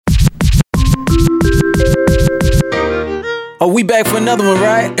Oh, we back for another one,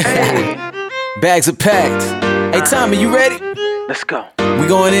 right? Bags are packed. Hey, Tommy, you ready? Let's go. We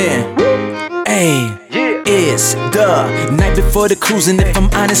going in. Hey. It's the night before the cruising. If I'm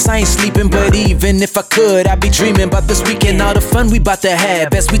honest, I ain't sleeping. But even if I could, I'd be dreaming about this weekend. All the fun we about to have.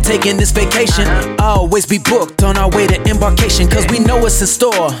 Best we taking this vacation. Always be booked on our way to embarkation. Cause we know what's in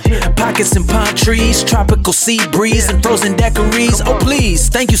store. Pockets and palm trees, tropical sea breeze, and frozen daiquiris. Oh please,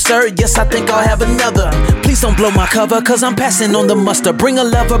 thank you sir, yes I think I'll have another. Please don't blow my cover, cause I'm passing on the muster. Bring a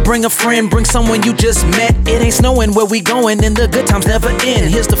lover, bring a friend, bring someone you just met. It ain't snowing where we going and the good times never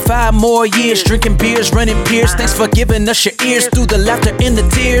end. Here's to 5 more years, drinking beers, running peers. Thanks for giving us your ears through the laughter and the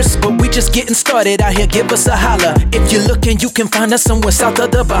tears. But we just getting started out here, give us a holler. If you're looking, you can find us somewhere south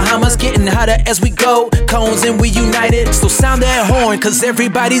of the Bahamas. Getting hotter as we go, cones and we united. So sound that horn, cause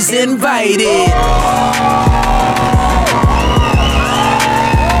everybody's invited.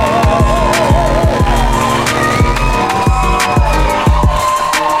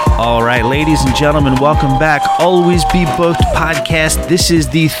 All right, ladies and gentlemen, welcome back. Always Be Booked podcast. This is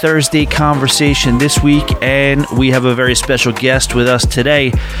the Thursday conversation this week, and we have a very special guest with us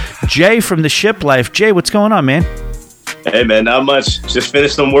today, Jay from The Ship Life. Jay, what's going on, man? Hey, man, not much. Just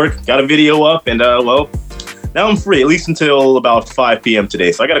finished some work, got a video up, and, well, now I'm free, at least until about 5 p.m.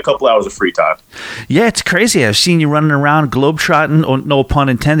 today, so I got a couple hours of free time. Yeah, it's crazy. I've seen you running around globetrotting, oh, no pun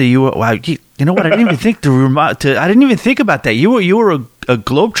intended. You were, wow, you know what? I didn't even think I didn't even think about that. You were a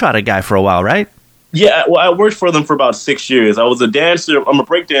globetrotter guy for a while, right? Yeah, well, I worked for them for about 6 years. I was a dancer. I'm a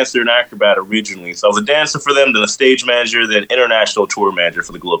break dancer and acrobat originally. So I was a dancer for them, then a stage manager, then international tour manager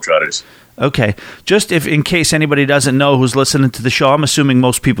for the Globetrotters. Okay. Just in case anybody doesn't know who's listening to the show, I'm assuming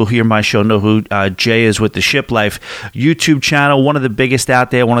most people who hear my show know who Jay is with The Ship Life YouTube channel, one of the biggest out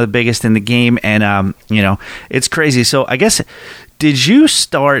there, one of the biggest in the game. And, it's crazy. So I guess, did you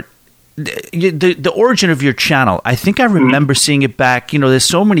start... The origin of your channel, I think I remember seeing it back. There's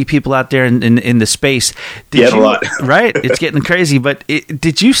so many people out there in the space. A lot. Right? It's getting crazy. But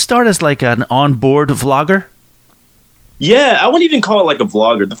did you start as like an onboard vlogger? Yeah, I wouldn't even call it like a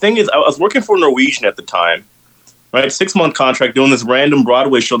vlogger. The thing is, I was working for Norwegian at the time, right? 6-month contract doing this random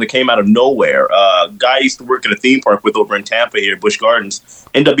Broadway show that came out of nowhere. Guy I used to work at a theme park with over in Tampa here, Busch Gardens,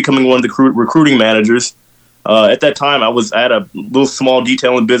 ended up becoming one of the recruiting managers. At that time, I had a little small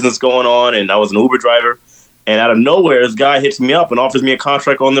detailing business going on, and I was an Uber driver. And out of nowhere, this guy hits me up and offers me a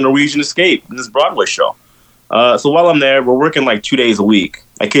contract on the Norwegian Escape, this Broadway show. So while I'm there, we're working like 2 days a week.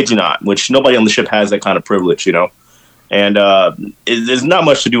 I kid you not, which nobody on the ship has that kind of privilege, And there's not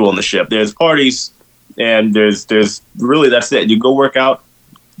much to do on the ship. There's parties, and there's really, that's it. You go work out,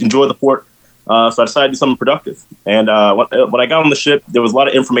 enjoy the port. So I decided to do something productive. And when I got on the ship, there was a lot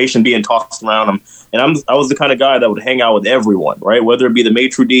of information being tossed around. And I was the kind of guy that would hang out with everyone, right? Whether it be the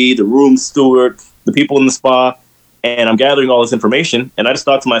maitre d', the room steward, the people in the spa. And I'm gathering all this information. And I just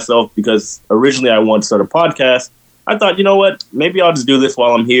thought to myself, because originally I wanted to start a podcast, I thought, you know what? Maybe I'll just do this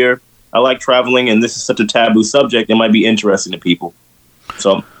while I'm here. I like traveling, and this is such a taboo subject. It might be interesting to people.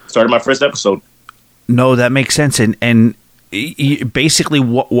 So started my first episode. No, that makes sense. And basically,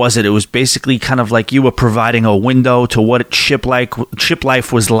 what was it? It was basically kind of like you were providing a window to what ship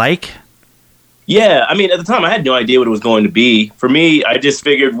life was like. Yeah, I mean, at the time, I had no idea what it was going to be. For me, I just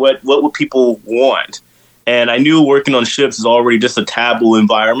figured, what would people want? And I knew working on ships is already just a taboo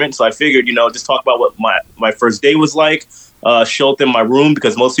environment. So I figured, just talk about what my first day was like, show them my room,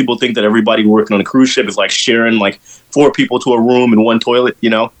 because most people think that everybody working on a cruise ship is like sharing like 4 people to a room and 1 toilet,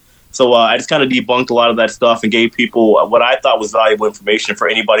 So I just kind of debunked a lot of that stuff and gave people what I thought was valuable information for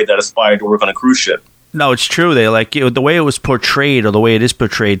anybody that aspired to work on a cruise ship. No, it's true. They the way it was portrayed, or the way it is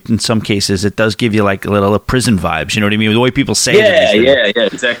portrayed in some cases, it does give you like a little prison vibes. You know what I mean? The way people say it. Yeah,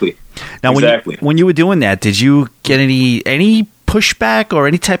 exactly. Now, when you were doing that, did you get any pushback or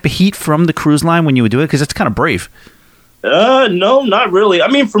any type of heat from the cruise line when you would do it? Because it's kind of brave. No, not really. I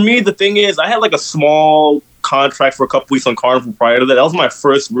mean, for me, the thing is, I had like a small contract for a couple weeks on Convo prior to that. That was my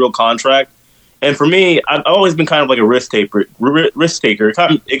first real contract. And for me, I've always been kind of like a risk taker.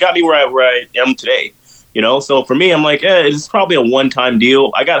 It got me where I am today. So for me, I'm like, it's probably a one-time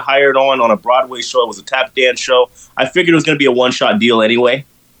deal. I got hired on a Broadway show. It was a tap dance show. I figured it was going to be a one-shot deal anyway.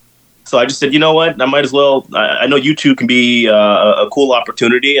 So I just said, you know what? I might as well. I know YouTube can be a cool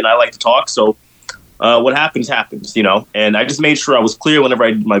opportunity, and I like to talk. So what happens, And I just made sure I was clear whenever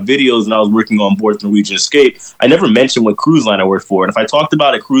I did my videos and I was working on board Norwegian Escape. I never mentioned what cruise line I worked for. And if I talked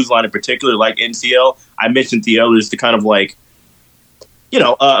about a cruise line in particular, like NCL, I mentioned the others to kind of like,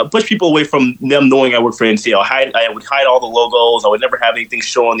 push people away from them knowing I work for NCL. I would hide all the logos. I would never have anything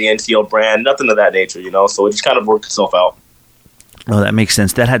show on the NCL brand, nothing of that nature, So it just kind of worked itself out. Oh, that makes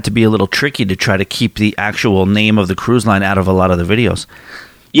sense. That had to be a little tricky to try to keep the actual name of the cruise line out of a lot of the videos.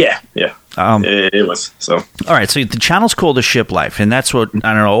 Yeah. It was. So, all right. So the channel's called The Ship Life, and that's what,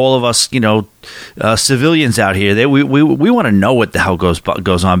 I don't know, all of us, civilians out here, we want to know what the hell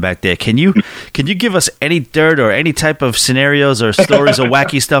goes on back there. Can you give us any dirt or any type of scenarios or stories or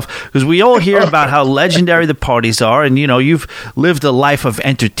wacky stuff? Because we all hear about how legendary the parties are, and you've lived a life of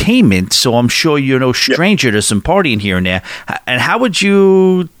entertainment, so I'm sure you're no stranger to some partying here and there. And how would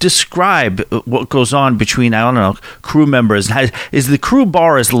you describe what goes on between, I don't know, crew members? Is the crew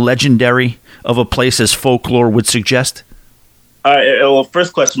bar as legendary of a place as folklore would suggest? All right. Well,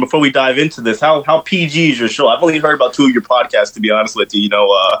 first question before we dive into this: how PG is your show? I've only heard about 2 of your podcasts, to be honest with you.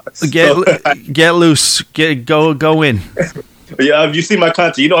 Get loose, go in. Yeah, if you see my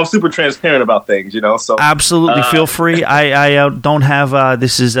content, I'm super transparent about things. So absolutely, feel free. I don't have.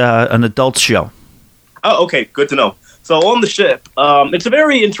 This is an adult show. Oh, okay, good to know. So on the ship, it's a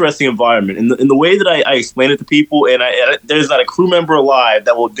very interesting environment. In the way that I explain it to people, and there's not a crew member alive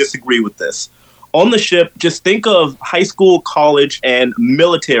that will disagree with this. On the ship, just think of high school, college, and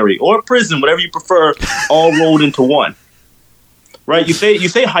military, or prison, whatever you prefer, all rolled into one. Right? You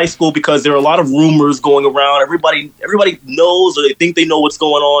say high school because there are a lot of rumors going around. Everybody knows, or they think they know what's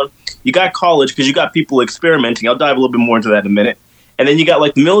going on. You got college because you got people experimenting. I'll dive a little bit more into that in a minute. And then you got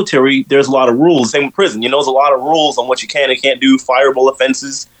like the military. There's a lot of rules. Same with prison. There's a lot of rules on what you can and can't do. Fireable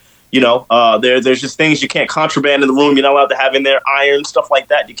offenses. There's just things you can't contraband in the room. You're not allowed to have in there. Iron, stuff like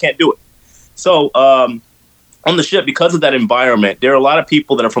that. You can't do it. So on the ship, because of that environment, there are a lot of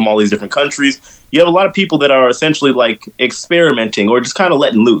people that are from all these different countries. You have a lot of people that are essentially like experimenting or just kind of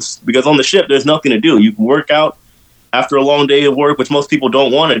letting loose. Because on the ship, there's nothing to do. You can work out after a long day of work, which most people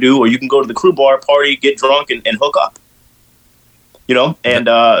don't want to do, or you can go to the crew bar, party, get drunk, and hook up. And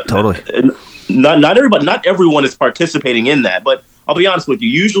totally. Not everyone is participating in that. But I'll be honest with you.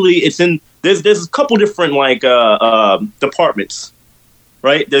 Usually, there's a couple different departments.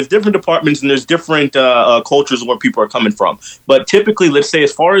 Right? There's different departments and there's different cultures where people are coming from. But typically, let's say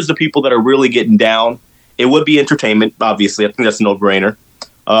as far as the people that are really getting down, it would be entertainment, obviously. I think that's a no-brainer.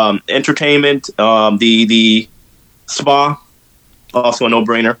 Entertainment, the spa, also a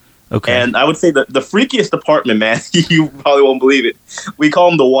no-brainer. Okay. And I would say that the freakiest department, man, you probably won't believe it. We call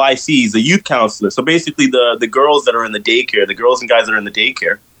them the YCs, the youth counselors. So basically the girls that are in the daycare, the girls and guys that are in the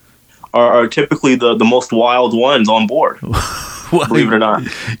daycare are typically the most wild ones on board. Well, believe it or not.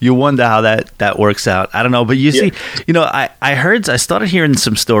 You wonder how that works out. I don't know. But you see, I started hearing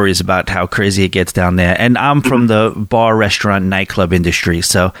some stories about how crazy it gets down there. And I'm from the bar, restaurant, nightclub industry.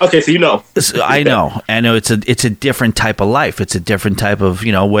 So okay, so I know. I know it's a different type of life. It's a different type of,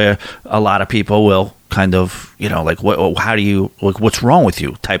 where a lot of people will kind of, how do you, what's wrong with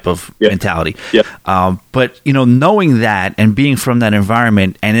you type of mentality. Yeah. But, knowing that and being from that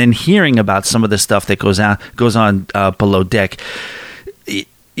environment and then hearing about some of the stuff that goes on below deck,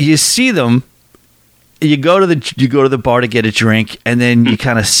 you see them. You go to the bar to get a drink, and then you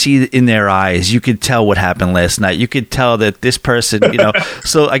kind of see in their eyes. You could tell what happened last night. You could tell that this person,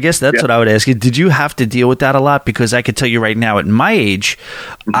 So I guess that's what I would ask you. Did you have to deal with that a lot? Because I could tell you right now, at my age,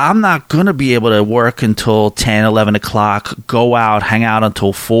 I'm not going to be able to work until 10, 11 o'clock, go out, hang out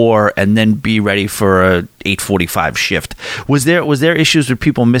until 4, and then be ready for a 8:45 shift. Was there issues with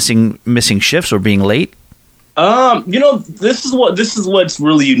people missing shifts or being late? This is what's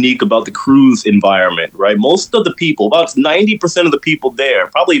really unique about the cruise environment, right? Most of the people, about 90% of the people there,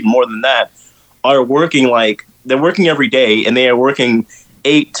 probably more than that, are working they're working every day, and they are working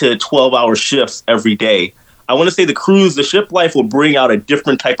 8 to 12-hour shifts every day. I want to say the ship life will bring out a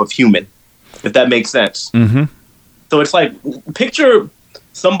different type of human, if that makes sense. Mm-hmm. So it's like, picture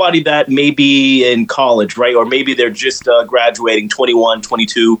somebody that may be in college, right? Or maybe they're just graduating, 21,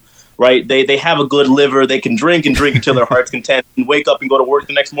 22. Right, they have a good liver. They can drink until their heart's content and wake up and go to work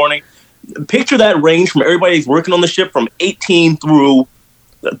the next morning. Picture that range from everybody who's working on the ship from 18 through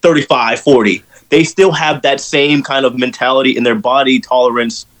 35, 40. They still have that same kind of mentality in their body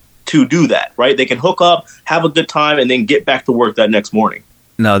tolerance to do that. Right, they can hook up, have a good time, and then get back to work that next morning.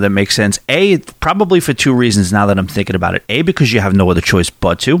 No, that makes sense. A, probably for 2 reasons now that I'm thinking about it. A, because you have no other choice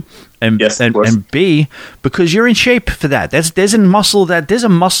but to. And, yes, and B, because you're in shape for that. There's a muscle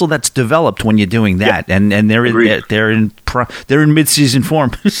that's developed when you're doing that, and they're in mid-season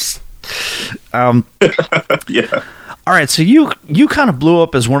form. Yeah. All right, so you kind of blew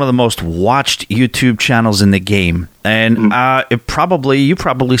up as one of the most watched YouTube channels in the game, and you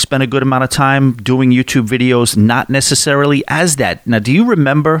probably spent a good amount of time doing YouTube videos, not necessarily as that. Now, do you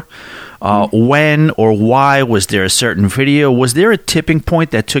remember when or why? Was there a certain video? Was there a tipping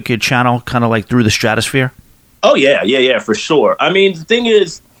point that took your channel kind of like through the stratosphere? Oh, yeah, for sure. I mean, the thing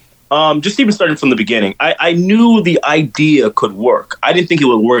is, just even starting from the beginning, I knew the idea could work. I didn't think it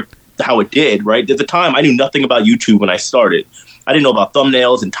would work how it did, right? At the time, I knew nothing about YouTube when I started. I didn't know about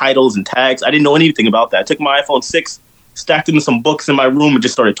thumbnails and titles and tags. I didn't know anything about that. I took my iPhone 6, stacked it in some books in my room, and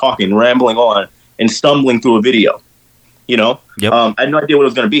just started talking, rambling on, and stumbling through a video. You know? Yep. I had no idea what it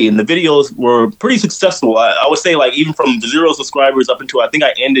was going to be. And the videos were pretty successful. I would say, like, even from 0 subscribers up until I think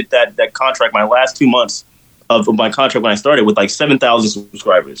I ended that contract, my last 2 months of my contract when I started, with like 7,000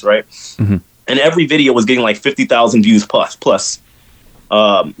 subscribers, right? Mm-hmm. And every video was getting like 50,000 views plus.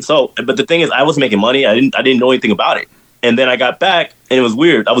 But the thing is, I was making money. I didn't know anything about it. And then I got back, and it was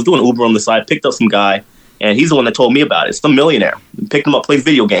weird. I was doing Uber on the side, picked up some guy, and he's the one that told me about it. Some millionaire. Picked him up, plays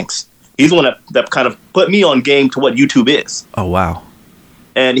video games. He's the one that kind of put me on game to what YouTube is. Oh, wow.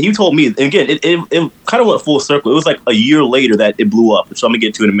 And he told me, and again, it kind of went full circle. It was like a year later that it blew up, which I'm going to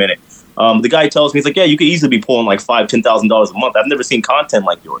get to in a minute. The guy tells me, he's like, yeah, you could easily be pulling like $5,000, $10,000 a month. I've never seen content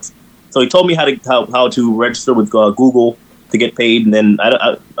like yours. So he told me how to register with Google to get paid. And then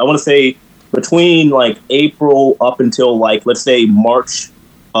I want to say between like April up until like, let's say March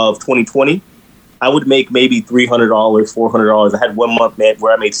of 2020, I would make maybe $300, $400. I had 1 month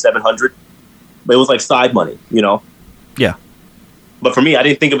where I made $700, but it was like side money, you know? Yeah. But for me, I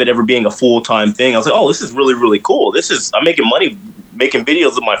didn't think of it ever being a full-time thing. I was like, oh, this is really, really cool. I'm making money making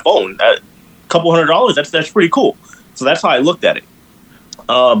videos with my phone. A couple $100, that's pretty cool. So that's how I looked at it.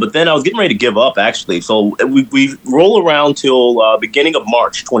 But then I was getting ready to give up, actually. So we roll around till beginning of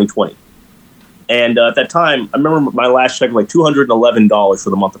March 2020. And at that time, I remember my last check was like $211 for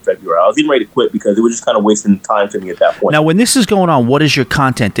the month of February. I was getting ready to quit because it was just kind of wasting time for me at that point. Now, when this is going on, what is your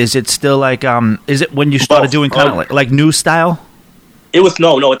content? Is it still like, is it when you started doing kind of like news style? It was,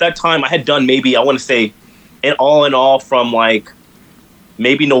 no. At that time, I had done maybe, I want to say, in all from like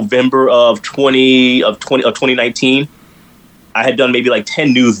maybe November of 2019, I had done maybe like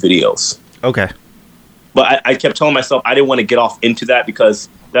 10 news videos. Okay. But I kept telling myself I didn't want to get off into that because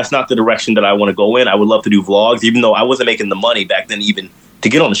that's not the direction that I want to go in. I would love to do vlogs, even though I wasn't making the money back then even to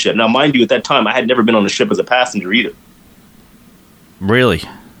get on the ship. Now, mind you, at that time, I had never been on the ship as a passenger either. Really?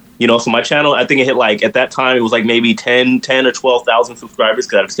 You know, so my channel, I think it hit like, at that time, it was like maybe 10 or 12,000 subscribers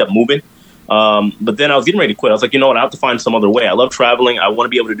because I just kept moving. But then I was getting ready to quit. I was like, you know what, I have to find some other way. I love traveling. I want to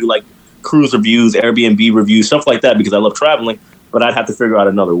be able to do like cruise reviews, Airbnb reviews, stuff like that because I love traveling. But I'd have to figure out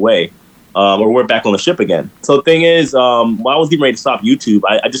another way. Or we're back on the ship again. So the thing is, while I was getting ready to stop YouTube,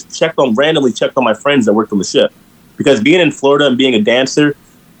 I just randomly checked on my friends that worked on the ship. Because being in Florida and being a dancer,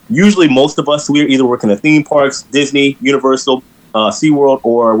 usually most of us, we're either working at theme parks, Disney, Universal, SeaWorld,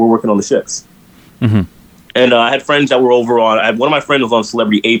 or we're working on the ships. Mm-hmm. And I had friends that were over on, one of my friends was on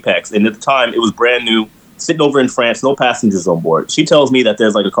Celebrity Apex, and at the time, it was brand new, sitting over in France, no passengers on board. She tells me that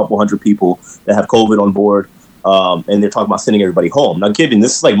there's like a couple hundred people that have COVID on board, and they're talking about sending everybody home. Now, kidding,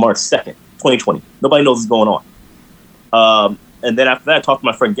 this is like March 2nd, 2020. Nobody knows what's going on. And then after that, I talked to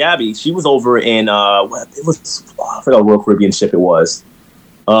my friend Gabby. She was over in, I forgot what Royal Caribbean ship it was.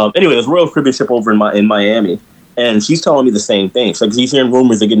 Anyway, it was a Royal Caribbean ship over in Miami. And she's telling me the same thing. So she's hearing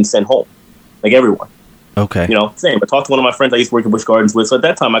rumors they're getting sent home. Like everyone. Okay. You know, same. I talked to one of my friends I used to work at Busch Gardens with. So at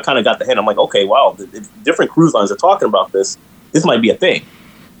that time, I kind of got the hint. I'm like, okay, wow, if different cruise lines are talking about this. This might be a thing.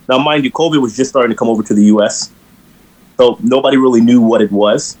 Now, mind you, COVID was just starting to come over to the U.S. So nobody really knew what it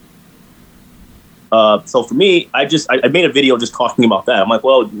was. So for me, I made a video just talking about that. I'm like,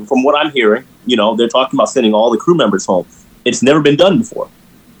 well, from what I'm hearing, you know, they're talking about sending all the crew members home. It's never been done before.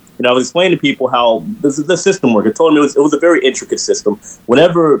 And I was explaining to people how the system worked. I told them it was a very intricate system.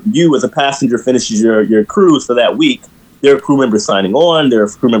 Whenever you, as a passenger, finishes your cruise for that week, there are crew members signing on, there are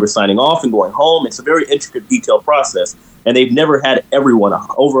crew members signing off and going home. It's a very intricate, detailed process. And they've never had everyone,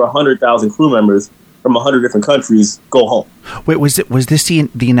 over 100,000 crew members from 100 different countries, go home. Wait, was this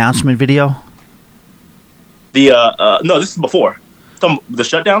the announcement video? No, this is before. The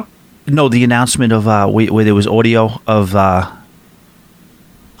shutdown? No, the announcement of where there was audio of.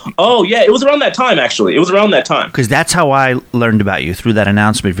 Oh yeah, it was around that time. Actually, it was around that time because that's how I learned about you, through that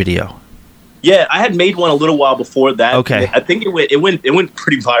announcement video. Yeah, I had made one a little while before that. Okay, I think it went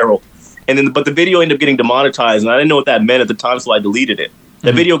pretty viral, but the video ended up getting demonetized, and I didn't know what that meant at the time, so I deleted it.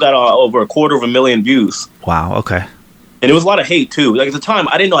 The video got over 250,000 views. Wow. Okay. And it was a lot of hate too. Like at the time,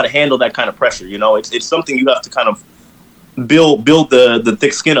 I didn't know how to handle that kind of pressure. You know, it's something you have to kind of build the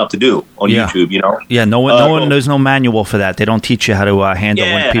thick skin up to do on YouTube. You know. Yeah. No one. There's no manual for that. They don't teach you how to handle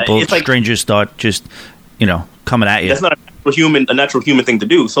when people, strangers, start just coming at you. That's not a natural human thing to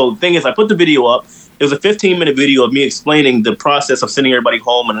do. So the thing is, I put the video up. It was a 15-minute video of me explaining the process of sending everybody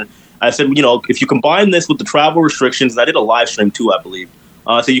home, and I said, you know, if you combine this with the travel restrictions, and I did a live stream too, I believe.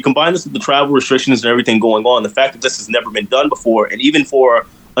 So you combine this with the travel restrictions and everything going on, the fact that this has never been done before, and even for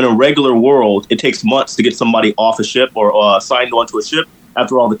an irregular world, it takes months to get somebody off a ship or signed onto a ship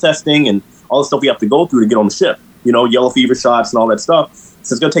after all the testing and all the stuff we have to go through to get on the ship. Yellow fever shots and all that stuff.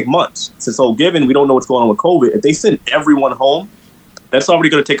 So it's going to take months. So given we don't know what's going on with COVID, if they send everyone home, that's already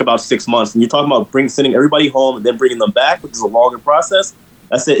going to take about 6 months. And you're talking about sending everybody home and then bringing them back, which is a longer process.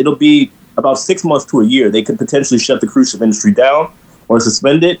 That's it. It'll be about 6 months to a year. They could potentially shut the cruise ship industry down or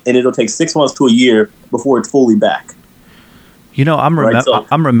suspend it, and it'll take 6 months to a year before it's fully back.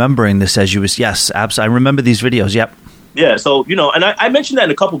 I'm remembering this as you was. Yes, absolutely. I remember these videos. Yep. Yeah. So, and I mentioned that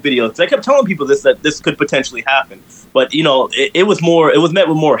in a couple videos. I kept telling people that this could potentially happen. But, it was met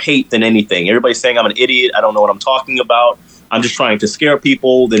with more hate than anything. Everybody's saying I'm an idiot. I don't know what I'm talking about. I'm just trying to scare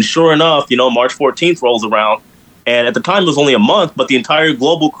people. Then sure enough, March 14th rolls around. And at the time, it was only a month, but the entire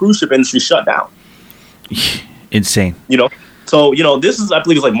global cruise ship industry shut down. Insane. So, this is, I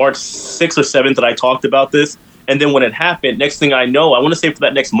believe it's like March 6th or 7th that I talked about this. And then when it happened, next thing I know, I want to say for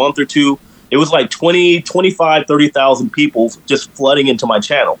that next month or two, it was like 20, 25, 30,000 people just flooding into my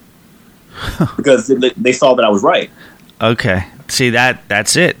channel because they saw that I was right. Okay. See,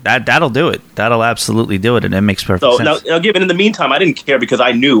 that's it. That'll do it. That'll absolutely do it, and it makes perfect sense. Now, given in the meantime, I didn't care because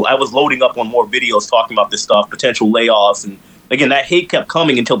I knew I was loading up on more videos talking about this stuff, potential layoffs, and again, that hate kept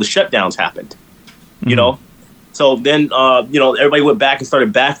coming until the shutdowns happened. So then, everybody went back and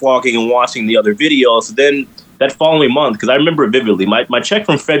started backlogging and watching the other videos. So then that following month, because I remember it vividly, my check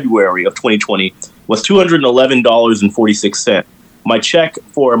from February of 2020 was $211.46. My check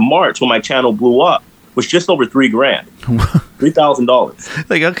for March, when my channel blew up, was just over $3,000, $3,000.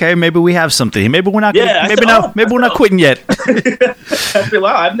 Like, okay, maybe we have something. Maybe we're not. Yeah, maybe we're not quitting yet. I said,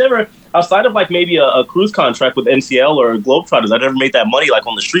 wow, I've never, outside of like maybe a cruise contract with NCL or Globetrotters, I've never made that money like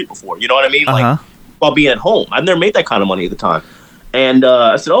on the street before. You know what I mean? Like while being at home, I've never made that kind of money at the time. And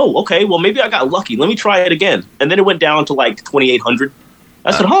I said, oh, okay, well maybe I got lucky. Let me try it again. And then it went down to like 2,800.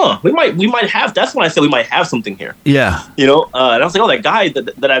 I said, we might have. That's when I said we might have something here. Yeah. And I was like, oh, that guy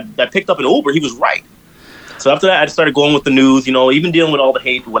that I picked up an Uber, he was right. So after that, I started going with the news, even dealing with all the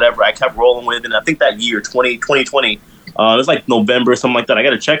hate, whatever, I kept rolling with. And I think that year, 2020, it was like November or something like that. I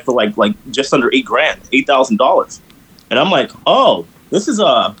got a check for like just under $8,000, $8,000. And I'm like, oh, this is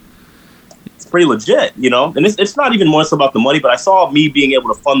it's pretty legit, And it's not even more so about the money, but I saw me being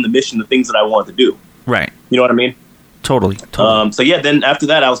able to fund the mission, the things that I wanted to do. Right. You know what I mean? Totally. So yeah, then after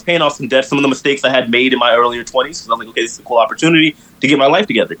that, I was paying off some debt, some of the mistakes I had made in my earlier 20s. So I was like, okay, this is a cool opportunity to get my life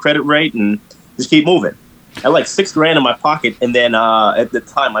together, credit rate, and just keep moving. I had like $6,000 in my pocket, and then at the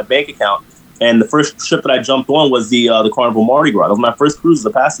time, my bank account. And the first ship that I jumped on was the Carnival Mardi Gras. That was my first cruise as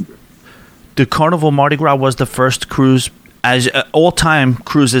a passenger. The Carnival Mardi Gras was the first cruise as all-time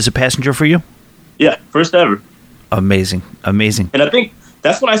cruise as a passenger for you? Yeah, first ever. Amazing. And I think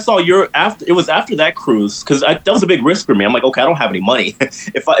that's when I saw it was after that cruise, because that was a big risk for me. I'm like, okay, I don't have any money.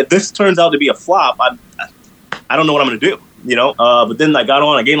 If this turns out to be a flop, I don't know what I'm going to do, But then I got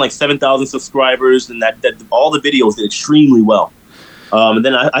on, I gained like 7,000 subscribers, and that all the videos did extremely well. And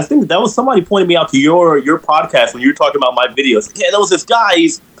then I think that was somebody pointed me out to your podcast when you were talking about my videos. Yeah, there was this guy,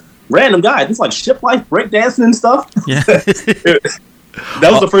 he's random guy, just like ship life, breakdancing and stuff. Yeah.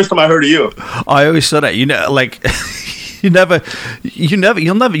 That was the first time I heard of you. I always saw that, you're not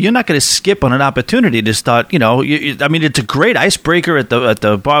going to skip on an opportunity to start, it's a great icebreaker at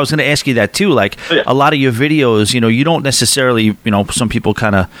the bar. I was going to ask you that too. Like a lot of your videos, you don't necessarily, some people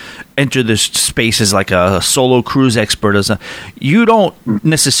kind of enter this space as like a solo cruise expert. You don't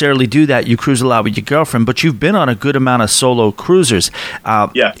necessarily do that. You cruise a lot with your girlfriend, but you've been on a good amount of solo cruisers.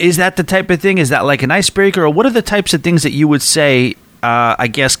 Yeah. Is that the type of thing? Is that like an icebreaker, or what are the types of things that you would say I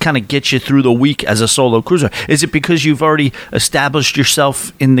guess kind of get you through the week as a solo cruiser? Is it because you've already established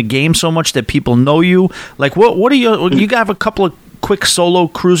yourself in the game so much that people know you? Like, what are you have a couple of quick solo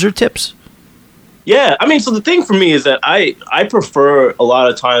cruiser tips? Yeah, so the thing for me is that I prefer a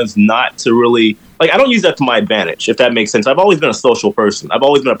lot of times not to really, I don't use that to my advantage, if that makes sense. I've always been a social person. I've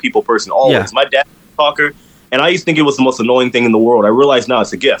always been a people person, always. Yeah. My dad's a talker, and I used to think it was the most annoying thing in the world. I realize now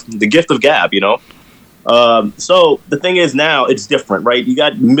it's a gift, the gift of gab, So the thing is now it's different, right? You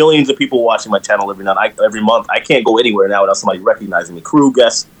got millions of people watching my channel every month. I can't go anywhere now without somebody recognizing me, crew,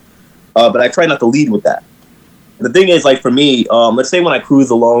 guests. But I try not to lead with that. The thing is, like for me, let's say when I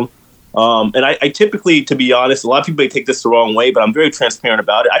cruise alone, and I typically, to be honest, a lot of people may take this the wrong way, but I'm very transparent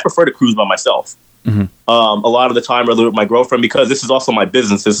about it. I prefer to cruise by myself. Mm-hmm. A lot of the time, rather with my girlfriend, because this is also my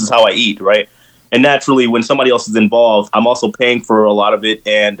business. This is how I eat, right? And naturally, when somebody else is involved, I'm also paying for a lot of it,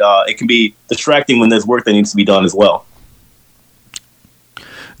 and it can be distracting when there's work that needs to be done as well.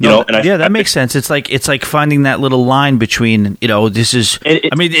 You know, and that makes sense. It's like finding that little line between, this is.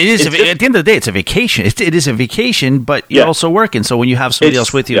 I mean, it is at the end of the day, it's a vacation. It is a vacation, but you're also working. So when you have somebody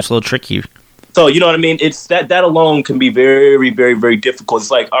else with you, it's a little tricky. So you know what I mean? It's that alone can be very, very, very difficult.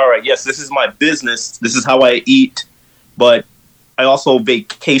 It's like, all right, yes, this is my business. This is how I eat, but I also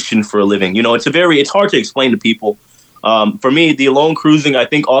vacation for a living. It's hard to explain to people. For me, the alone cruising, I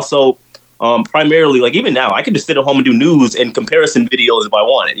think also. Primarily, like even now, I can just sit at home and do news and comparison videos if I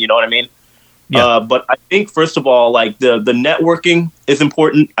wanted. You know what I mean? Yeah. But I think, first of all, like the networking is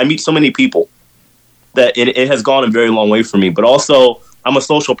important. I meet so many people that it has gone a very long way for me. But also, I'm a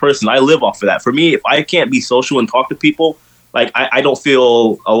social person. I live off of that. For me, if I can't be social and talk to people, like I don't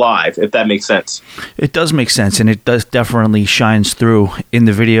feel alive, if that makes sense. It does make sense, and it does definitely shines through in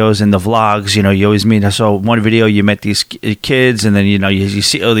the videos and the vlogs. You always meet. I saw one video, you met these kids, and then you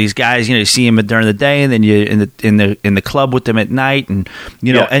see these guys. You see them during the day, and then you in the club with them at night, and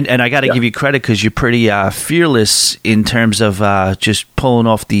and I got to give you credit because you're pretty fearless in terms of just pulling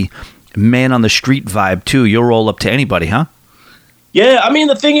off the man on the street vibe too. You'll roll up to anybody, huh? Yeah, I mean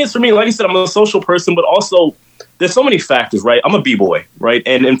the thing is, for me, like I said, I'm a social person, but also. There's so many factors, right? I'm a b-boy, right?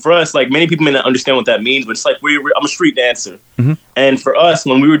 And for us, like many people may not understand what that means, but it's like I'm a street dancer. Mm-hmm. And for us,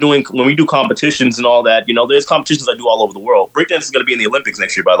 when we do competitions and all that, there's competitions I do all over the world. Breakdance is going to be in the Olympics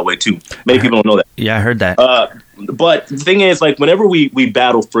next year, by the way, too. Many people don't know that. Yeah, I heard that. But the thing is, like whenever we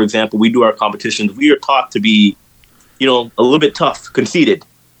battle, for example, we do our competitions, we are taught to be, a little bit tough, conceited.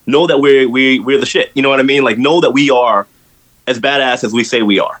 Know that we're the shit. You know what I mean? Like know that we are as badass as we say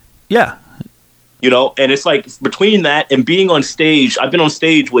we are. Yeah. And it's like between that and being on stage, I've been on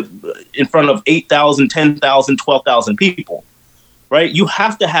stage in front of 8,000, 10,000, 12,000 people, right? You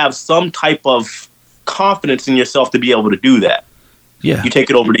have to have some type of confidence in yourself to be able to do that. Yeah. You take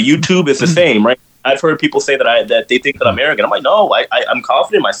it over to YouTube, it's the same, right? I've heard people say that they think that I'm arrogant. I'm like, no, I'm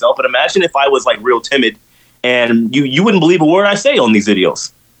confident in myself. But imagine if I was like real timid and you wouldn't believe a word I say on these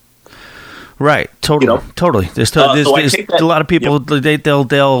videos. Right. Totally. Totally. There's a lot of people,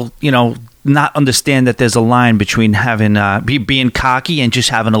 they'll not understand that there's a line between having being cocky and just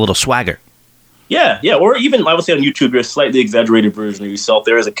having a little swagger. Yeah. Or even, I would say on YouTube, you're a slightly exaggerated version of yourself.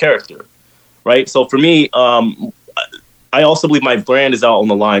 There is a character, right? So for me, I also believe my brand is out on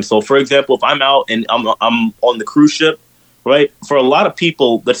the line. So for example, if I'm out and I'm on the cruise ship, right? For a lot of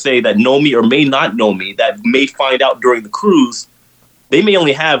people, let's say that know me or may not know me, that may find out during the cruise, they may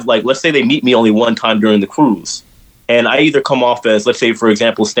only have let's say they meet me only one time during the cruise. And I either come off as, let's say, for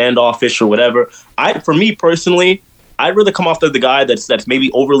example, standoffish or whatever. For me personally, I'd rather come off as the guy that's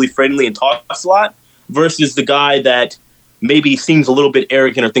maybe overly friendly and talks a lot versus the guy that maybe seems a little bit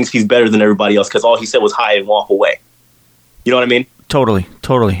arrogant or thinks he's better than everybody else because all he said was hi and walk away. You know what I mean? Totally.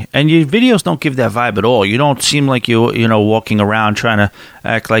 And your videos don't give that vibe at all. You don't seem like you're walking around trying to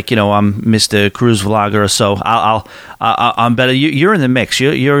act like I'm Mr. Cruise Vlogger or so. I'm better. You're in the mix.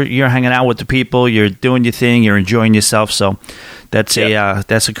 You're hanging out with the people. You're doing your thing. You're enjoying yourself. So that's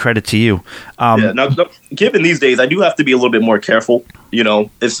a credit to you. Now, given these days, I do have to be a little bit more careful.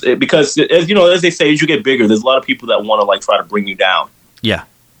 Because as they say, as you get bigger, there's a lot of people that want to try to bring you down. Yeah.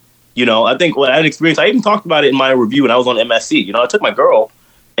 I think what I had experienced, I even talked about it in my review when I was on MSC. I took my girl,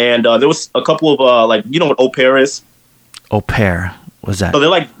 and there was a couple of, what au pair is? Au pair? What's that? So they're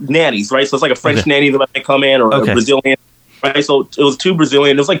like nannies, right? So it's like a French nanny that might come in, or a Brazilian, right? So it was two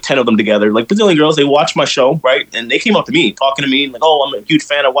Brazilian, there was 10 of them together. Brazilian girls, they watched my show, right? And they came up to me, talking to me, like, oh, I'm a huge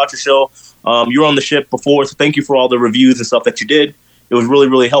fan, I watch your show. You were on the ship before, so thank you for all the reviews and stuff that you did. It was really,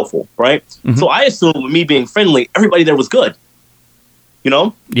 really helpful, right? Mm-hmm. So I assumed with me being friendly, everybody there was good.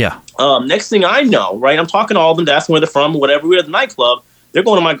 Yeah. Next thing I know, right, I'm talking to all of them, asking where they're from, whatever. We're at the nightclub. They're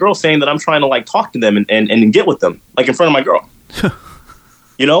going to my girl saying that I'm trying to talk to them and get with them, in front of my girl.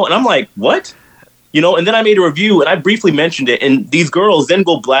 And I'm like, what? And then I made a review and I briefly mentioned it. And these girls then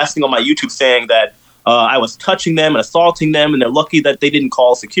go blasting on my YouTube saying that I was touching them and assaulting them and they're lucky that they didn't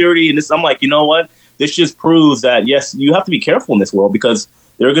call security. And I'm like, you know what? This just proves that, yes, you have to be careful in this world because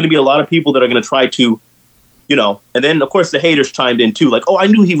there are going to be a lot of people that are going to try to, and then, of course, the haters chimed in, too. Like, oh, I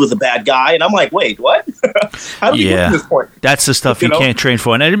knew he was a bad guy. And I'm like, wait, what? How did you get to this point? That's the stuff you can't train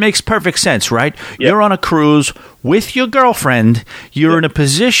for. And it makes perfect sense, right? Yep. You're on a cruise with your girlfriend. You're in a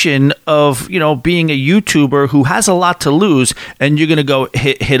position of, being a YouTuber who has a lot to lose. And you're going to go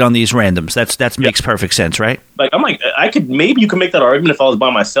hit on these randoms. That makes perfect sense, right? Maybe you can make that argument if I was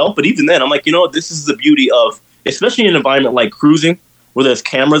by myself. But even then, I'm like, this is the beauty of, especially in an environment like cruising, where there's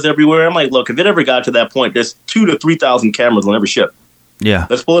cameras everywhere. I'm like, look, if it ever got to that point, there's 2,000 to 3,000 cameras on every ship. Yeah.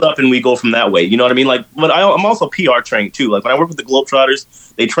 Let's pull it up and we go from that way. You know what I mean? But I'm also PR trained too. When I work with the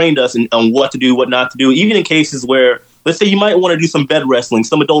Globetrotters, they trained us on what to do, what not to do. Even in cases where Let's say you might want to do some bed wrestling,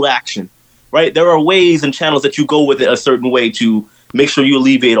 some adult action, right? There are ways and channels that you go with it a certain way to make sure you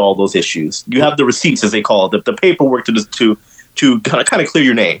alleviate all those issues. You have the receipts, as they call it, the paperwork to kind of clear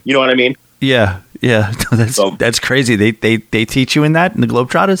your name. You know what I mean? Yeah. That's crazy. They teach you in that in the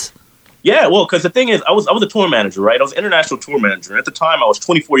Globetrotters? Yeah, well, because the thing is, I was a tour manager, right? I was an international tour manager. And at the time, I was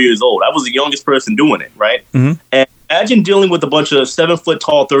 24 years old. I was the youngest person doing it, right? Mm-hmm. And imagine dealing with a bunch of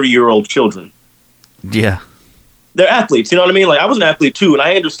 7-foot-tall, 30-year-old children. Yeah. They're athletes, you know what I mean? Like, I was an athlete, too, and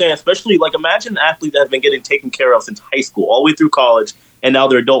I understand, especially, like, imagine an athlete that has been getting taken care of since high school, all the way through college, and now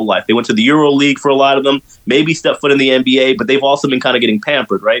their adult life. They went to the Euro League for a lot of them, maybe stepped foot in the NBA, but they've also been kind of getting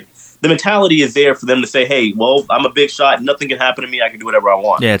pampered, right? The mentality is there for them to say, hey, well, I'm a big shot. Nothing can happen to me. I can do whatever I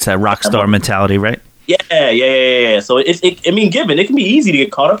want. Yeah, it's that rock star mentality, right? Yeah. So, it can be easy to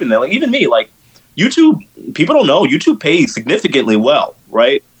get caught up in that. Like, even me, like, YouTube, people don't know, YouTube pays significantly well,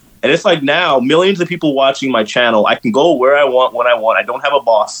 right? And it's like now, millions of people watching my channel. I can go where I want, when I want. I don't have a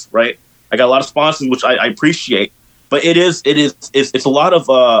boss, right? I got a lot of sponsors, which I appreciate. But it's a lot of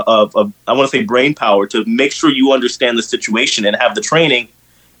I want to say brain power to make sure you understand the situation and have the training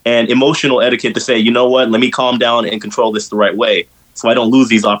and emotional etiquette to say, you know what, let me calm down and control this the right way so I don't lose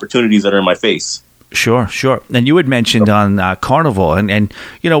these opportunities that are in my face. Sure. And you had mentioned on Carnival, and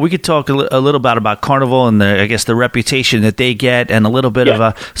you know, we could talk a little bit about Carnival and the reputation that they get, and a little bit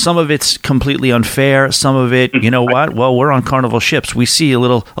of some of it's completely unfair, some of it, you know what? Well, we're on Carnival ships. We see a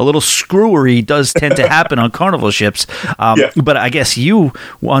little screwery does tend to happen on Carnival ships, but I guess you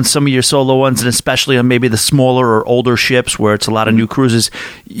on some of your solo ones, and especially on maybe the smaller or older ships where it's a lot of new cruises,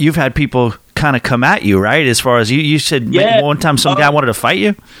 you've had people kind of come at you, right? As far as you said, one time some guy wanted to fight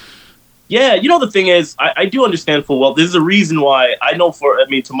you. Yeah, you know, the thing is, I do understand full well. There's a reason why I know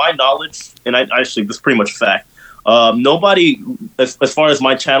to my knowledge, and actually, this is pretty much fact, nobody, as far as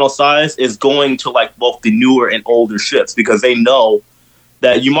my channel size, is going to like both the newer and older ships because they know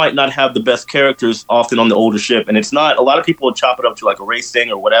that you might not have the best characters often on the older ship. And it's not, a lot of people will chop it up to like a race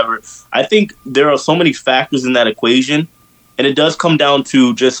thing or whatever. I think there are so many factors in that equation. And it does come down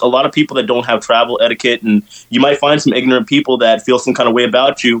to just a lot of people that don't have travel etiquette. And you might find some ignorant people that feel some kind of way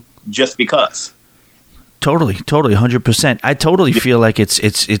about you just because. Totally, 100%. I totally feel like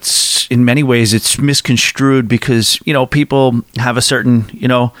it's in many ways it's misconstrued because, you know, people have a certain, you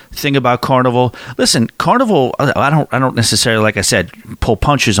know, thing about Carnival. Listen, Carnival, I don't necessarily, like I said, pull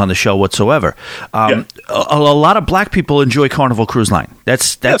punches on the show whatsoever. A lot of black people enjoy Carnival Cruise Line.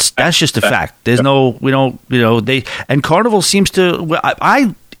 That's just a fact. There's and Carnival seems to,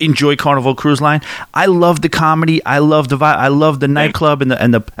 I enjoy Carnival Cruise Line. I love the comedy. I love the vibe. I love the nightclub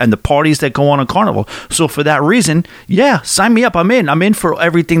and the parties that go on Carnival. So for that reason, yeah, sign me up. I'm in. I'm in for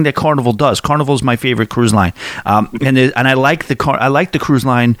everything that Carnival does. Carnival is my favorite cruise line, and I like the cruise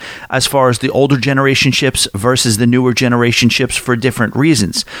line as far as the older generation ships versus the newer generation ships for different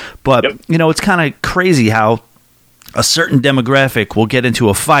reasons. But you know, it's kind of crazy how a certain demographic will get into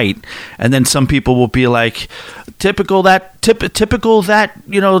a fight, and then some people will be like, typical that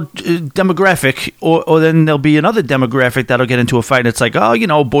you know, demographic, or then there'll be another demographic that'll get into a fight, and it's like, oh, you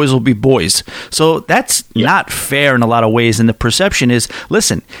know, boys will be boys. So that's not fair in a lot of ways, and the perception is,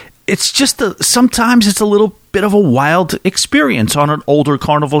 listen, it's just sometimes it's a little bit of a wild experience on an older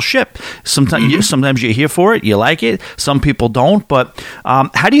Carnival ship. Sometimes you're here for it, you like it, some people don't, but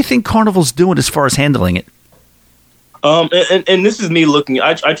how do you think Carnival's doing as far as handling it? And this is me looking,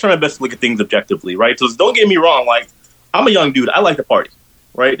 I try my best to look at things objectively, right? So don't get me wrong, like, I'm a young dude. I like to party,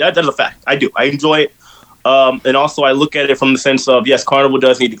 right? That's a fact. I do. I enjoy it. And also I look at it from the sense of, yes, Carnival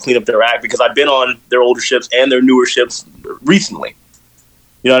does need to clean up their act because I've been on their older ships and their newer ships recently.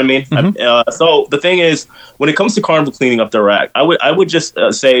 You know what I mean? Mm-hmm. So the thing is, when it comes to Carnival cleaning up their act, I would just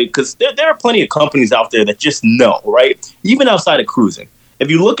say, because there are plenty of companies out there that just know, right? Even outside of cruising.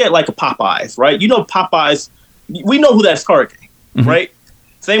 If you look at like a Popeyes, right? You know, Popeyes, we know who that's targeting, right?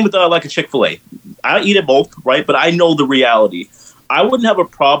 Same with like a Chick-fil-A. I eat it both, right? But I know the reality. I wouldn't have a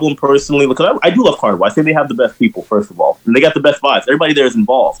problem personally because I do love Carnival. I think they have the best people, first of all, and they got the best vibes. Everybody there is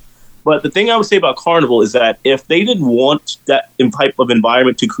involved. But the thing I would say about Carnival is that if they didn't want that type of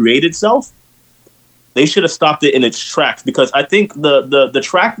environment to create itself, they should have stopped it in its tracks, because I think the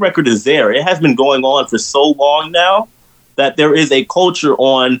track record is there. It has been going on for so long now that there is a culture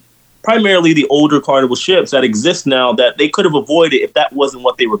on primarily the older Carnival ships that exist now that they could have avoided if that wasn't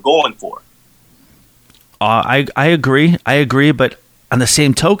what they were going for. I agree. But on the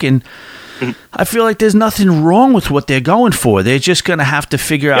same token, I feel like there's nothing wrong with what they're going for. They're just going to have to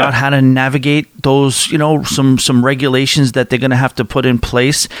figure out how to navigate those, some regulations that they're going to have to put in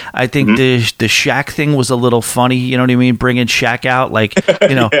place. I think the Shaq thing was a little funny. You know what I mean? Bringing Shaq out, like,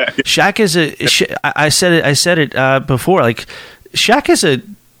 Shaq is I said it before. Like, Shaq is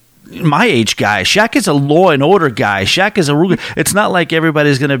my age guy. Shaq is a Law and Order guy. Shaq is it's not like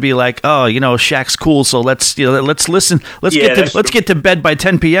everybody's going to be like, oh, Shaq's cool, so let's listen. Let's get to bed by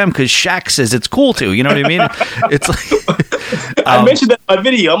 10 p.m. because Shaq says it's cool too. You know what I mean? It's like I mentioned that in my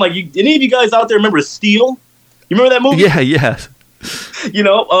video. I'm like, any of you guys out there remember Steel? You remember that movie? Yeah. So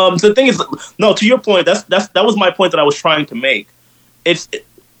the thing is, no, to your point, that was my point that I was trying to make. It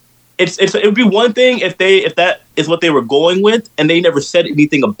would be one thing if that is what they were going with and they never said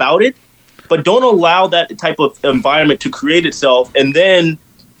anything about it, but don't allow that type of environment to create itself and then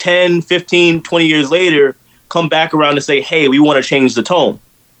 10, 15, 20 years later come back around and say, hey, we want to change the tone.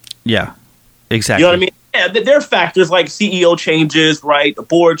 Yeah, exactly. You know what I mean? Yeah, there are factors like CEO changes, right? The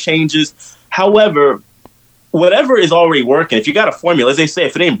board changes. However, whatever is already working, if you got a formula, as they say,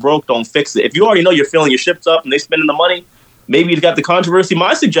 if it ain't broke, don't fix it. If you already know you're filling your ships up and they spending the money, maybe it's got the controversy.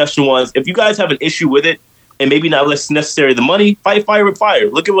 My suggestion was, if you guys have an issue with it, and maybe not less necessary the money, fight fire with fire.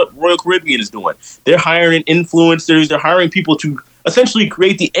 Look at what Royal Caribbean is doing. They're hiring influencers. They're hiring people to essentially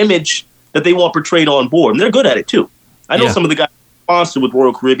create the image that they want portrayed on board. And they're good at it, too. I know some of the guys sponsored with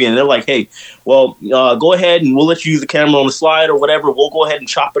Royal Caribbean, and they're like, hey, well, go ahead and we'll let you use the camera on the slide or whatever. We'll go ahead and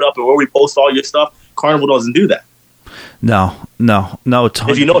chop it up and we'll repost all your stuff. Carnival doesn't do that. No.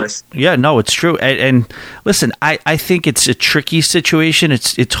 If you notice. Yeah, no, it's true. And listen, I think it's a tricky situation.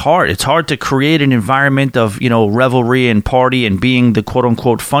 It's hard. It's hard to create an environment of, revelry and party and being the quote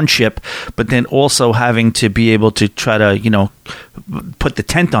unquote fun ship, but then also having to be able to try to, put the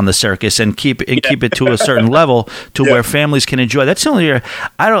tent on the circus and keep it to a certain level to where families can enjoy. That's the only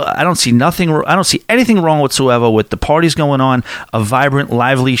I don't see anything wrong whatsoever with the parties going on, a vibrant,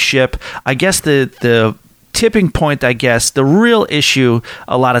 lively ship. I guess the tipping point, the real issue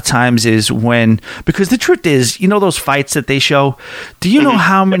a lot of times is because the truth is, those fights that they show, do you know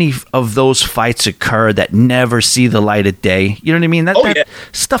how many of those fights occur that never see the light of day? You know what I mean? That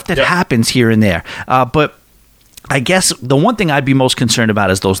stuff that happens here and there. But I guess the one thing I'd be most concerned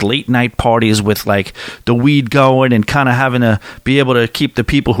about is those late night parties with like the weed going and kind of having to be able to keep the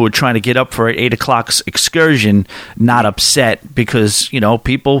people who are trying to get up for an 8 o'clock excursion not upset because,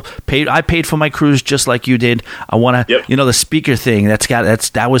 people paid. I paid for my cruise just like you did. I want to, the speaker thing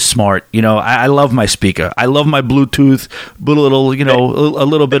that was smart. I love my speaker. I love my Bluetooth, a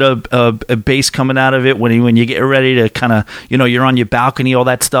little bit of a bass coming out of it when you get ready to kind of, you're on your balcony, all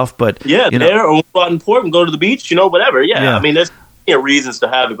that stuff. But there or out in port and go to the beach. Whatever. Yeah. I mean, there's reasons to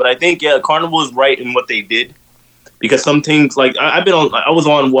have it, but I think Carnival is right in what they did because some things like I was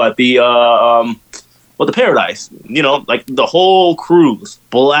on the Paradise. Like the whole cruise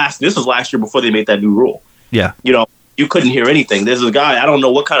blast. This was last year before they made that new rule. Yeah. You couldn't hear anything. There's a guy, I don't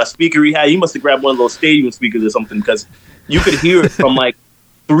know what kind of speaker he had. He must have grabbed one of those stadium speakers or something because you could hear it from like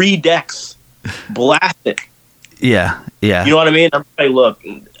 3 decks blasting. Yeah. You know what I mean? I'm like, look,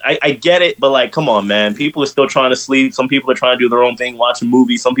 I get it, but like, come on, man. People are still trying to sleep. Some people are trying to do their own thing, watch a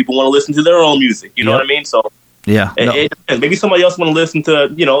movie. Some people want to listen to their own music. You know what I mean? So maybe somebody else want to listen to,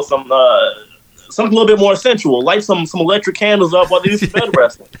 something a little bit more sensual, light some electric candles up while they do some bed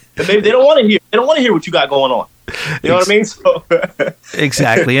wrestling. And maybe they don't want to hear. They don't want to hear what you got going on. You know what I mean? So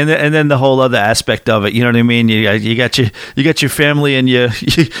exactly, and then the whole other aspect of it. You know what I mean? You got your family and your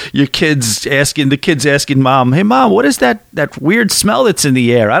kids asking mom, "Hey, mom, what is that weird smell that's in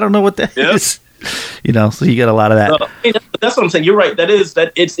the air? I don't know what that is." So you get a lot of that. That's what I'm saying. You're right.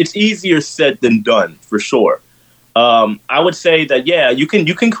 It's easier said than done for sure. I would say that you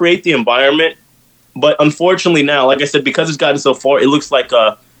can create the environment, but unfortunately now, like I said, because it's gotten so far, it looks like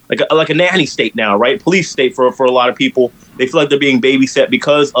a nanny state now, right? Police state for a lot of people. They feel like they're being babysat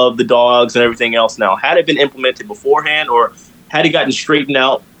because of the dogs and everything else now. Had it been implemented beforehand or had it gotten straightened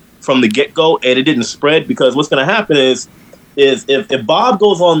out from the get-go and it didn't spread, because what's going to happen is if Bob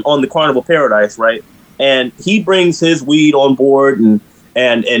goes on the Carnival Paradise, right, and he brings his weed on board and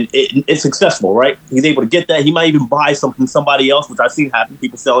it's successful, right? He's able to get that. He might even buy some from somebody else, which I've seen happen,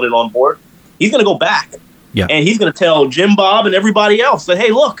 people selling it on board. He's going to go back. Yeah. And he's going to tell Jim Bob and everybody else that,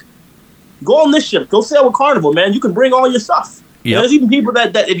 hey, look, go on this ship. Go sail with Carnival, man. You can bring all your stuff. Yep. There's even people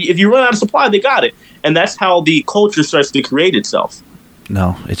that if you run out of supply, they got it. And that's how the culture starts to create itself.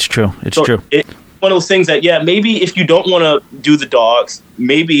 No, it's true. It's true. It's one of those things that, maybe if you don't want to do the dogs,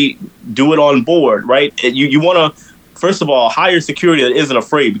 maybe do it on board, right? You want to, first of all, hire security that isn't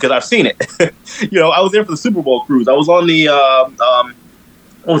afraid, because I've seen it. I was there for the Super Bowl cruise. I was on the,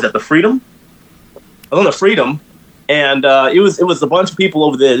 what was that, the Freedom? I was on the Freedom, and it was a bunch of people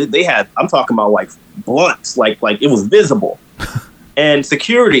over there. They had, I'm talking about like blunts, like it was visible, and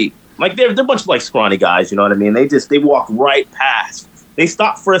security. Like they're a bunch of like scrawny guys, you know what I mean? They walk right past. They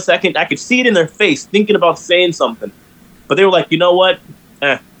stopped for a second. I could see it in their face, thinking about saying something, but they were like, you know what?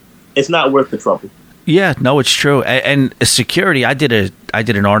 It's not worth the trouble. Yeah, no, it's true. And security, I did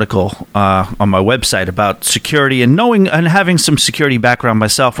an article on my website about security and knowing and having some security background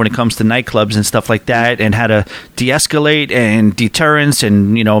myself when it comes to nightclubs and stuff like that, and how to de-escalate and deterrence,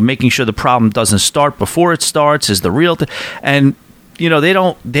 and making sure the problem doesn't start before it starts is the real thing. And they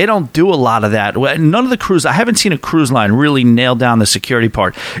don't do a lot of that. None of the crews, I haven't seen a cruise line really nail down the security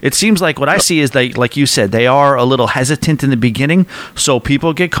part. It seems like what I see is they, like you said, they are a little hesitant in the beginning. So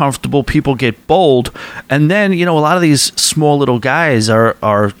people get comfortable, people get bold. And then, a lot of these small little guys are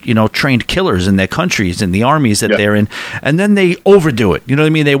trained killers in their countries, in the armies that they're in. And then they overdo it. You know what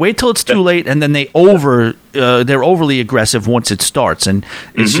I mean? They wait till it's too late, and then they're overly aggressive once it starts. And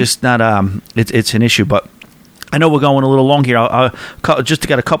it's just not, it's an issue. But I know we're going a little long here. I'll just to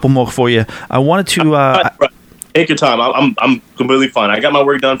get a couple more for you. I wanted to take your time. I'm completely fine. I got my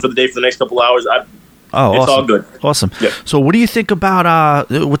work done for the day for the next couple hours. It's awesome. All good. Awesome. Yeah. So, what do you think about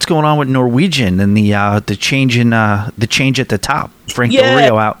what's going on with Norwegian and the change at the top? Frank Del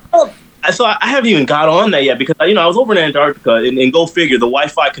Rio out. So I haven't even got on that yet because I was over in Antarctica, and go figure, the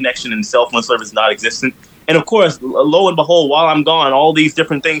Wi-Fi connection and cell phone service is not existent. And of course, lo and behold, while I'm gone, all these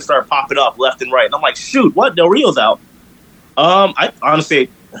different things start popping up left and right. And I'm like, shoot, what? Del Rio's out. I honestly,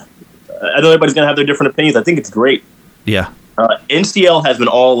 I know everybody's going to have their different opinions. I think it's great. Yeah. NCL has been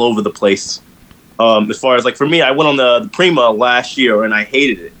all over the place. As far as, like, for me, I went on the Prima last year, and I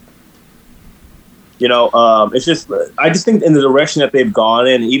hated it. It's just, I just think in the direction that they've gone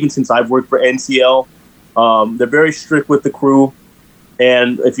in, even since I've worked for NCL, they're very strict with the crew.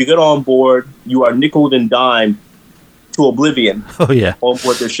 And if you get on board, you are nickeled and dimed to oblivion. Oh yeah, on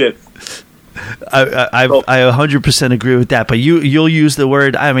board their ship. I 100% agree with that. But you'll use the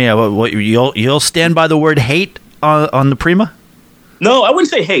word. I mean, you'll stand by the word hate on the Prima? No, I wouldn't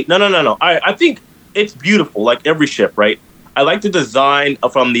say hate. No. I think it's beautiful, like every ship, right? I like the design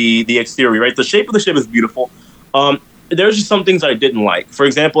from the exterior, right? The shape of the ship is beautiful. There's just some things I didn't like. For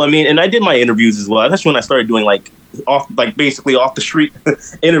example, and I did my interviews as well. That's when I started doing basically off the street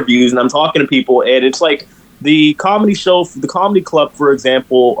interviews, and I'm talking to people, and it's like the comedy show, the comedy club, for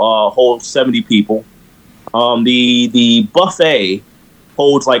example, holds 70 people. The buffet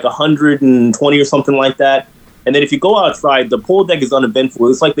holds like 120 or something like that. And then if you go outside, the pool deck is uneventful.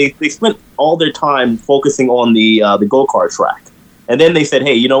 It's like they spent all their time focusing on the go-kart track. And then they said,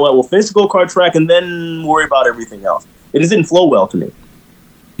 hey, you know what? We'll finish the go-kart track and then worry about everything else. It just didn't flow well to me.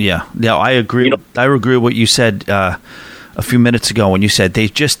 Yeah, I agree. I agree with what you said a few minutes ago when you said they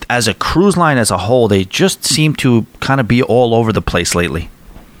just, as a cruise line as a whole, they just seem to kind of be all over the place lately.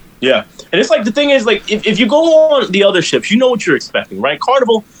 Yeah, and it's like the thing is, like, if you go on the other ships, you know what you're expecting, right?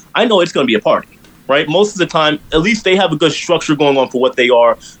 Carnival, I know it's going to be a party, right? Most of the time, at least they have a good structure going on for what they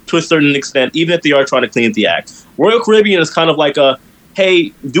are to a certain extent, even if they are trying to clean up the act. Royal Caribbean is kind of like a,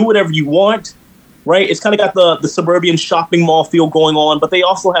 hey, do whatever you want. Right, it's kind of got the suburban shopping mall feel going on, but they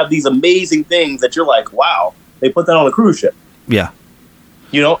also have these amazing things that you're like, wow, they put that on a cruise ship. Yeah,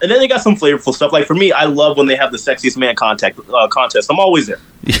 and then they got some flavorful stuff. Like for me, I love when they have the sexiest man contest. I'm always there,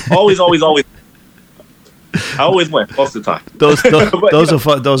 always. I always win most of the time. Those are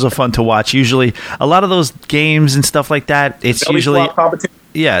fun. Those are fun to watch. Usually, a lot of those games and stuff like that. It's usually competition.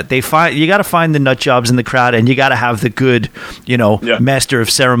 Yeah, you got to find the nut jobs in the crowd, and you got to have the good, master of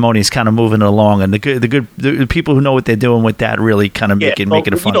ceremonies kind of moving it along, and the people who know what they're doing with that really kind of make it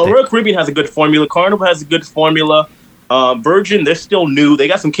a fun thing. Royal Caribbean has a good formula. Carnival has a good formula. Virgin, they're still new. They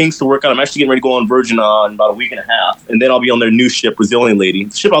got some kinks to work out. I'm actually getting ready to go on Virgin in about a week and a half, and then I'll be on their new ship, Brazilian Lady.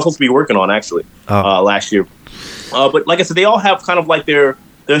 The ship I was supposed to be working on actually last year. But like I said, they all have kind of like their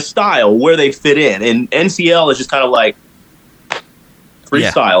style where they fit in, and NCL is just kind of like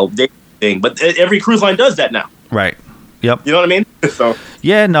freestyle thing, but every cruise line does that now. Right. Yep. You know what I mean? So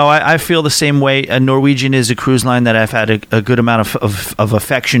yeah, no, I feel the same way. Norwegian is a cruise line that I've had a good amount of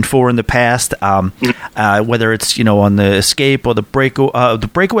affection for in the past. Whether it's on the Escape or the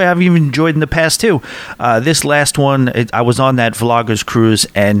Breakaway, I've even enjoyed in the past too. This last one, I was on that Vloggers cruise,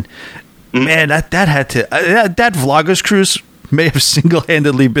 and man, that Vloggers cruise may have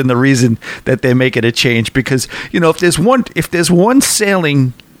single-handedly been the reason that they're making a change, because if there's one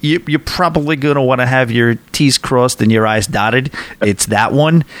sailing you're probably going to want to have your T's crossed and your I's dotted. It's that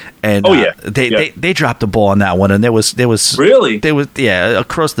one. And they dropped the ball on that one, and there was really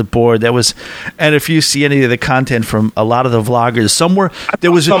across the board and if you see any of the content from a lot of the vloggers,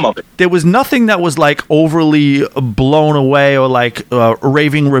 there was nothing that was like overly blown away or like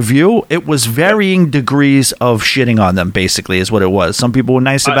raving review. It was varying degrees of shitting on them, basically, is what it was. Some people were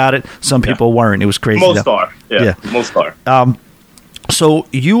nice about it, some people weren't. It was crazy. Most are. Most are. So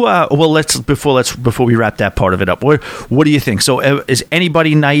you before we wrap that part of it up, what do you think? So is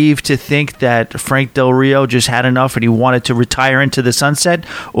anybody naive to think that Frank Del Rio just had enough and he wanted to retire into the sunset,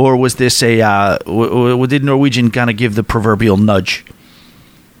 or was this did Norwegian kind of give the proverbial nudge?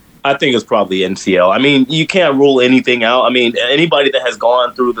 I think it's probably NCL. I mean, you can't rule anything out. I mean, anybody that has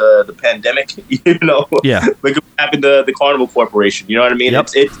gone through the pandemic, like what happened to the Carnival Corporation, you know what I mean?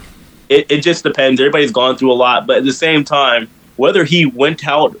 Yep. It just depends. Everybody's gone through a lot, but at the same time, whether he went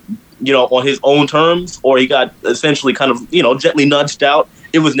out, on his own terms or he got essentially kind of, gently nudged out,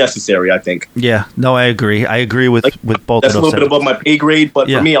 it was necessary, I think. Yeah, no, I agree. I agree with both that's of those. That's a little bit above my pay grade, but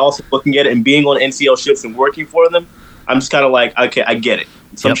for me, also looking at it and being on NCL ships and working for them, I'm just kind of like, okay, I get it.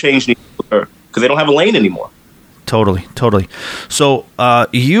 Some change needs to occur because they don't have a lane anymore. Totally. So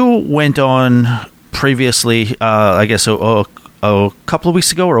you went on previously, I guess a couple of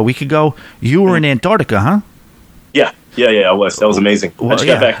weeks ago or a week ago, you were in Antarctica, huh? Yeah, I was. That was amazing. I just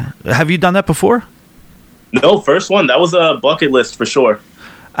got back. Have you done that before? No, first one. That was a bucket list for sure.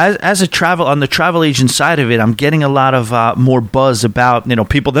 As on the travel agent side of it, I'm getting a lot of more buzz about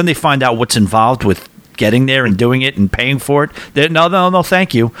people. Then they find out what's involved with getting there and doing it and paying for it. No,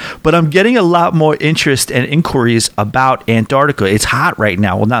 thank you. But I'm getting a lot more interest and inquiries about Antarctica. It's hot right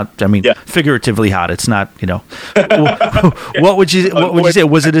now. Well, figuratively hot. It's not, What would you say?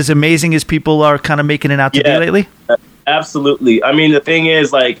 Was it as amazing as people are kind of making it out to be lately? Absolutely. I mean, the thing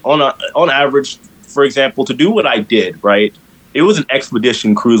is, like, on average, for example, to do what I did, right, it was an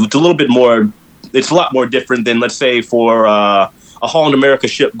expedition cruise. It's a lot more different than, let's say, for a Holland America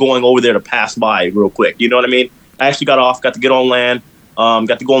ship going over there to pass by real quick. You know what I mean? I actually got to get on land,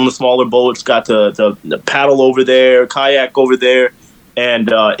 got to go on the smaller boats, got to paddle over there, kayak over there.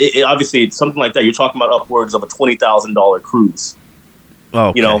 And obviously, something like that, you're talking about upwards of a $20,000 cruise. Oh,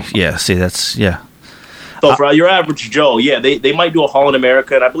 okay. Yeah, see, that's, yeah. So for your average Joe, they might do a Holland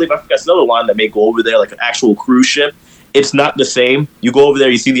America, and I believe that's another line that may go over there, like an actual cruise ship. It's not the same. You go over there,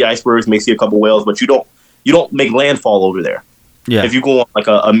 you see the icebergs, may see a couple whales, but you don't make landfall over there. Yeah. If you go on like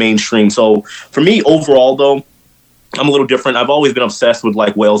a mainstream. So for me, overall though, I'm a little different. I've always been obsessed with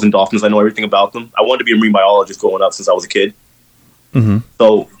like whales and dolphins. I know everything about them. I wanted to be a marine biologist growing up since I was a kid. Mm-hmm.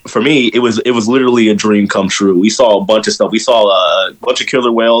 So for me, it was literally a dream come true. We saw a bunch of stuff. We saw a bunch of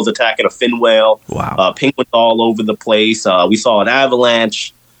killer whales attacking a fin whale. Wow. Penguins all over the place. We saw an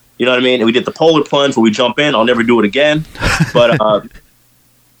avalanche. You know what I mean? And we did the polar plunge where we jump in. I'll never do it again. But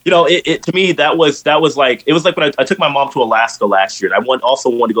it to me that was like, it was like when I took my mom to Alaska last year. And I also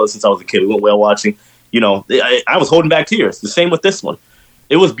wanted to go since I was a kid. We went whale watching. I was holding back tears. The same with this one.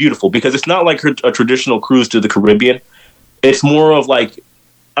 It was beautiful because it's not like a traditional cruise to the Caribbean. It's more of like,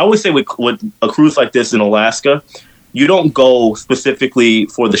 I always say with a cruise like this in Alaska, you don't go specifically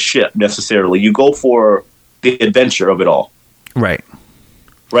for the ship necessarily. You go for the adventure of it all. Right.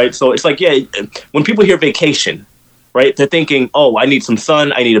 So it's like, when people hear vacation, right, they're thinking, oh, I need some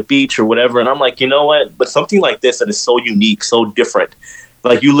sun, I need a beach or whatever. And I'm like, you know what? But something like this that is so unique, so different,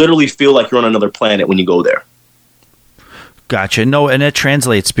 like you literally feel like you're on another planet when you go there. Gotcha. No, and it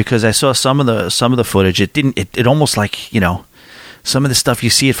translates because I saw some of the footage. It almost like, some of the stuff you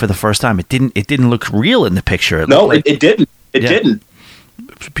see it for the first time. It didn't look real in the picture. It didn't. It didn't.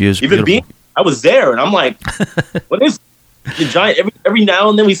 Even I was there, and I'm like, what is the giant? Every now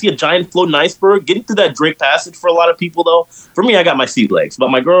and then we see a giant floating iceberg. Getting through that Drake Passage for a lot of people, though. For me, I got my sea legs, but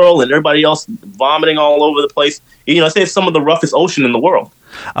my girl and everybody else vomiting all over the place. I say it's some of the roughest ocean in the world.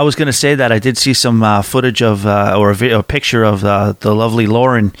 I was going to say that I did see some footage of or a picture of the lovely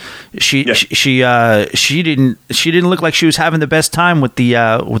Lauren. She didn't look like she was having the best time with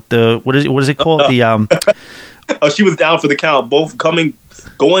the what is it called she was down for the count, both going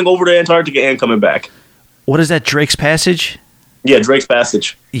over to Antarctica and coming back. What is that, Drake's Passage? Yeah, Drake's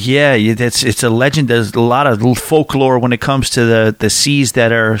Passage. Yeah, it's a legend. There's a lot of folklore when it comes to the seas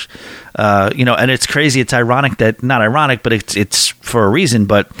that are, and it's crazy. It's ironic not ironic, but it's for a reason.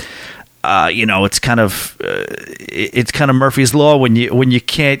 But it's kind of Murphy's Law when you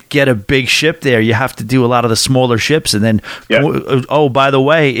can't get a big ship there. You have to do a lot of the smaller ships, and then oh, by the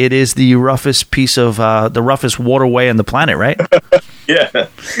way, it is the roughest piece of the roughest waterway on the planet, right? Yeah,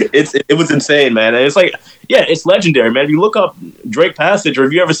 it was insane, man. And it's like, yeah, it's legendary, man. If you look up Drake Passage, or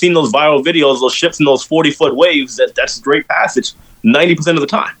if you ever seen those viral videos, those ships in those 40-foot waves, that's Drake Passage 90% of the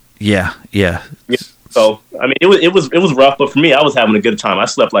time. Yeah. So, I mean, it was rough, but for me, I was having a good time. I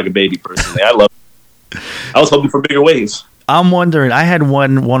slept like a baby, personally. I was hoping for bigger waves. I'm wondering, I had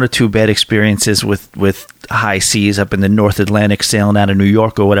one or two bad experiences with high seas up in the North Atlantic sailing out of New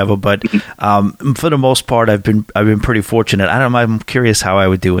York or whatever, but for the most part, I've been pretty fortunate. I'm curious how I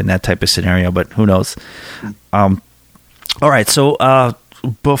would do in that type of scenario, but who knows? All right, so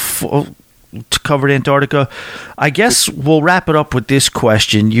before covered Antarctica, I guess we'll wrap it up with this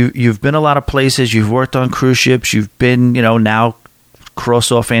question. You've been a lot of places. You've worked on cruise ships. You've been, now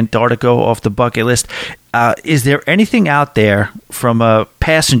cross off Antarctica off the bucket list. Is there anything out there from a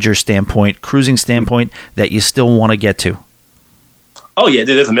passenger standpoint, cruising standpoint, that you still want to get to? Oh, yeah,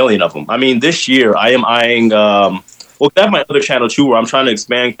 there's a million of them. I mean, this year I am eyeing, I have my other channel too, where I'm trying to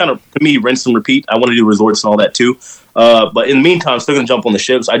expand, kind of, to me, rinse and repeat. I want to do resorts and all that too. But in the meantime, I'm still going to jump on the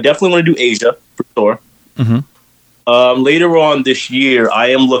ships. I definitely want to do Asia, for sure. Mm-hmm. Later on this year, I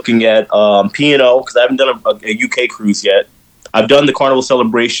am looking at P&O, because I haven't done a UK cruise yet. I've done the Carnival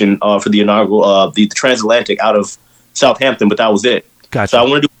Celebration for the inaugural, the transatlantic out of Southampton, but that was it. Gotcha. So I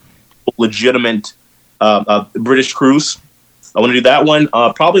want to do a legitimate British cruise. I want to do that one.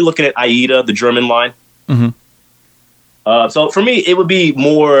 Probably looking at AIDA, the German line. Mm-hmm. So for me, it would be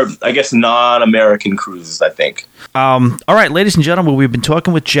more, I guess, non-American cruises, I think. All right, ladies and gentlemen, we've been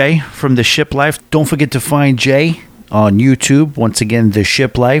talking with Jay from The Ship Life. Don't forget to find Jay on YouTube. Once again, The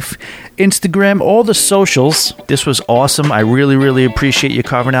Ship Life. Instagram, all the socials. This was awesome. I really, really appreciate you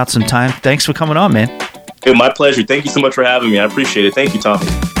carving out some time. Thanks for coming on, man. Hey, my pleasure. Thank you so much for having me. I appreciate it. Thank you, Tom.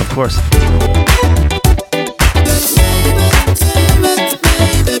 Of course.